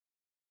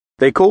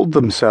They called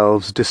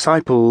themselves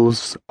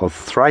disciples of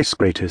thrice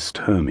greatest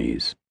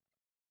Hermes,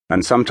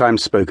 and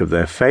sometimes spoke of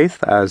their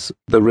faith as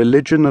the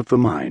religion of the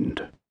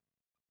mind.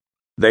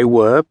 They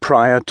were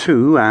prior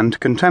to and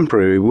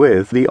contemporary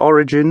with the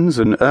origins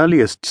and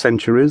earliest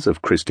centuries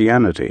of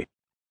Christianity,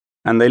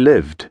 and they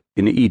lived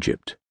in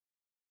Egypt.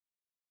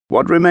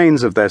 What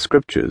remains of their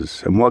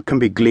scriptures and what can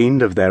be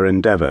gleaned of their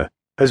endeavor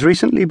has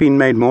recently been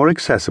made more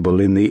accessible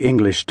in the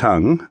English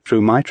tongue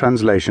through my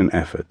translation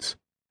efforts,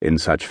 in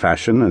such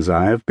fashion as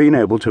I have been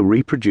able to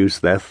reproduce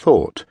their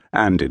thought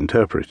and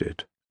interpret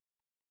it.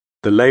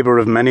 The labor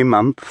of many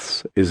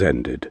months is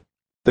ended.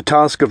 The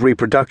task of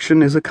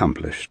reproduction is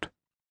accomplished,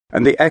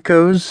 and the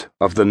echoes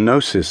of the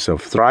Gnosis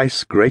of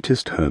thrice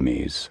greatest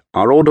Hermes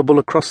are audible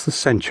across the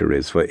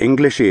centuries for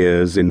English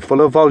ears in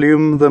fuller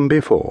volume than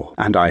before,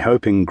 and I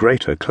hope in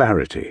greater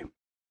clarity.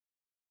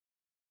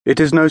 It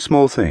is no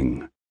small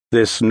thing,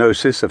 this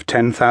Gnosis of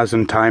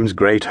 10,000 times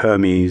great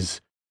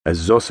Hermes, as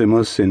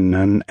Zosimus in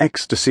an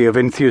ecstasy of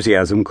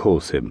enthusiasm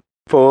calls him,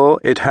 for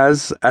it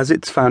has as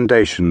its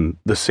foundation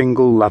the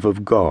single love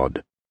of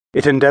God.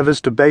 It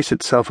endeavours to base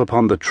itself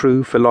upon the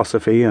true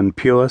philosophy and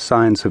pure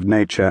science of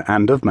nature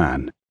and of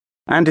man,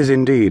 and is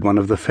indeed one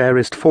of the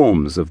fairest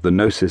forms of the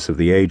Gnosis of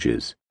the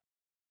ages.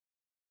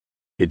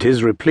 It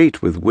is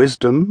replete with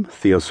wisdom,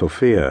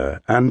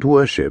 theosophia, and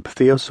worship,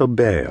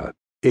 theosobeia,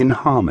 in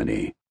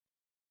harmony,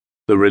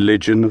 the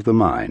religion of the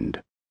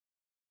mind.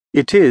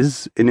 It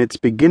is, in its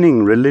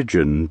beginning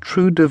religion,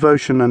 true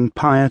devotion and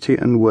piety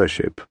and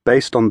worship,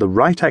 based on the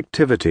right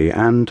activity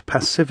and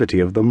passivity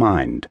of the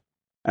mind,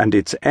 and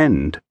its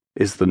end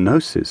is the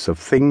gnosis of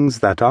things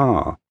that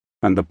are,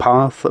 and the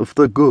path of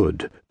the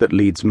good that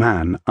leads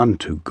man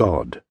unto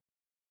God.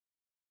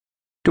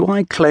 Do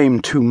I claim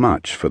too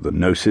much for the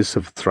Gnosis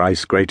of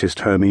thrice greatest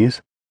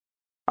Hermes?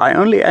 I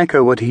only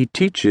echo what he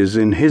teaches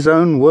in his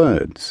own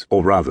words,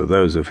 or rather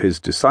those of his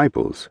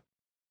disciples.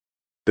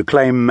 The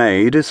claim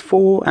made is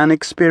for an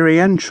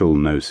experiential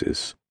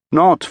gnosis,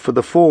 not for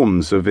the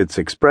forms of its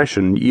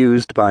expression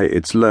used by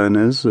its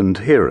learners and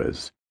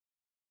hearers.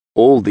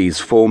 All these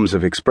forms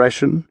of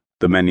expression,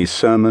 the many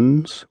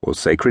sermons or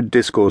sacred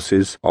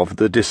discourses of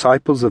the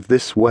disciples of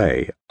this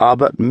way, are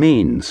but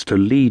means to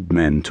lead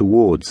men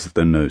towards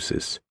the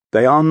gnosis.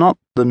 They are not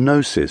the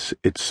gnosis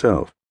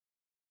itself.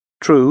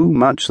 True,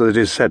 much that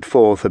is set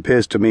forth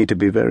appears to me to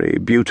be very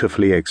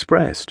beautifully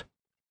expressed,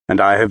 and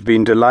I have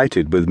been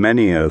delighted with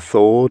many a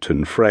thought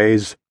and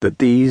phrase that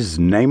these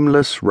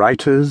nameless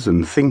writers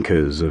and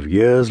thinkers of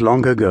years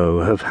long ago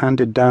have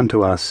handed down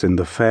to us in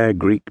the fair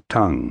Greek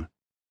tongue.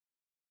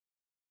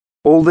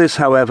 All this,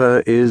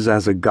 however, is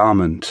as a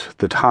garment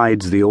that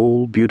hides the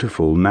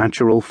all-beautiful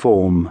natural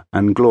form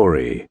and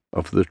glory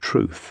of the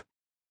truth.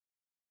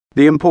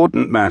 The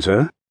important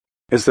matter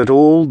is that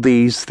all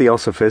these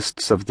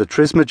theosophists of the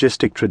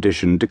Trismegistic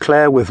tradition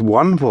declare with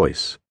one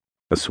voice,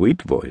 a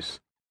sweet voice,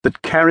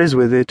 that carries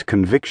with it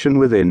conviction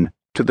within,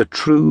 to the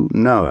true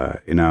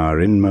knower in our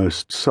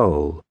inmost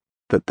soul,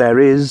 that there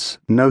is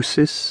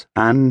gnosis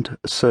and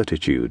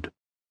certitude,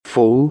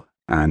 full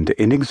and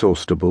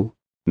inexhaustible,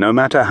 no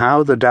matter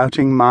how the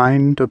doubting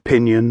mind,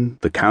 opinion,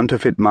 the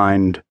counterfeit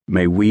mind,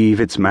 may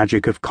weave its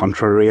magic of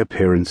contrary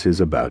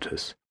appearances about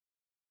us.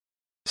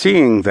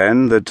 Seeing,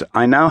 then, that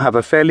I now have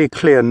a fairly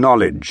clear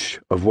knowledge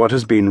of what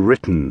has been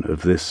written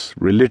of this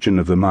religion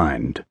of the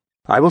mind,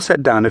 I will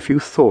set down a few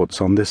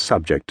thoughts on this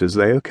subject as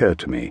they occur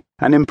to me,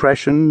 an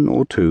impression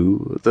or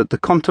two that the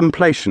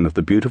contemplation of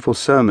the beautiful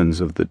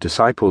sermons of the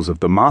disciples of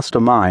the Master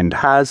Mind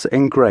has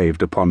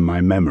engraved upon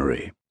my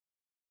memory.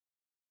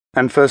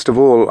 And first of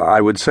all,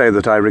 I would say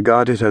that I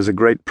regard it as a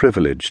great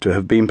privilege to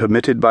have been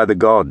permitted by the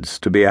gods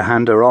to be a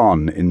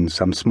hander-on in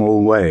some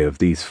small way of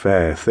these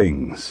fair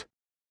things.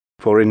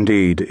 For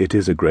indeed it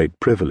is a great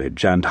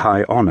privilege and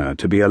high honour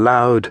to be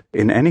allowed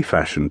in any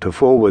fashion to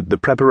forward the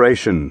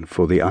preparation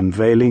for the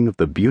unveiling of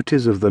the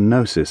beauties of the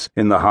Gnosis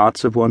in the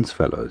hearts of one's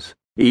fellows,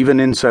 even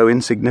in so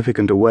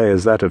insignificant a way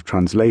as that of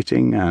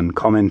translating and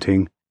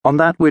commenting on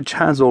that which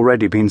has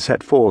already been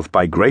set forth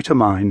by greater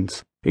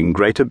minds in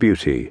greater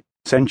beauty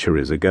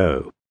centuries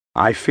ago.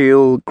 I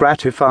feel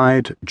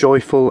gratified,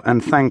 joyful,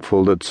 and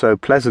thankful that so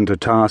pleasant a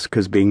task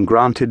has been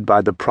granted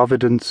by the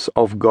providence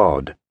of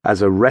God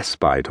as a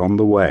respite on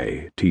the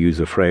way, to use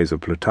a phrase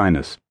of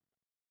Plotinus.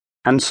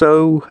 And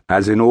so,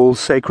 as in all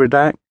sacred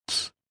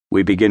acts,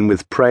 we begin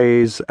with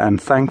praise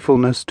and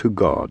thankfulness to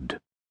God,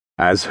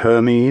 as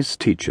Hermes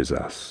teaches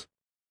us.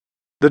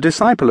 The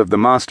disciple of the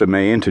Master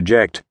may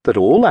interject that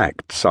all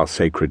acts are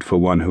sacred for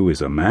one who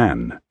is a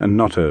man, and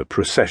not a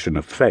procession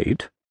of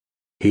fate.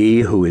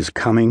 He who is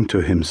coming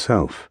to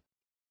himself,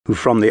 who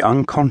from the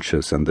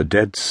unconscious and the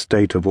dead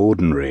state of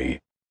ordinary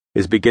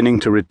is beginning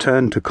to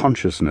return to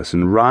consciousness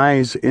and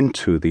rise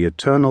into the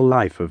eternal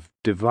life of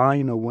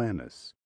divine awareness.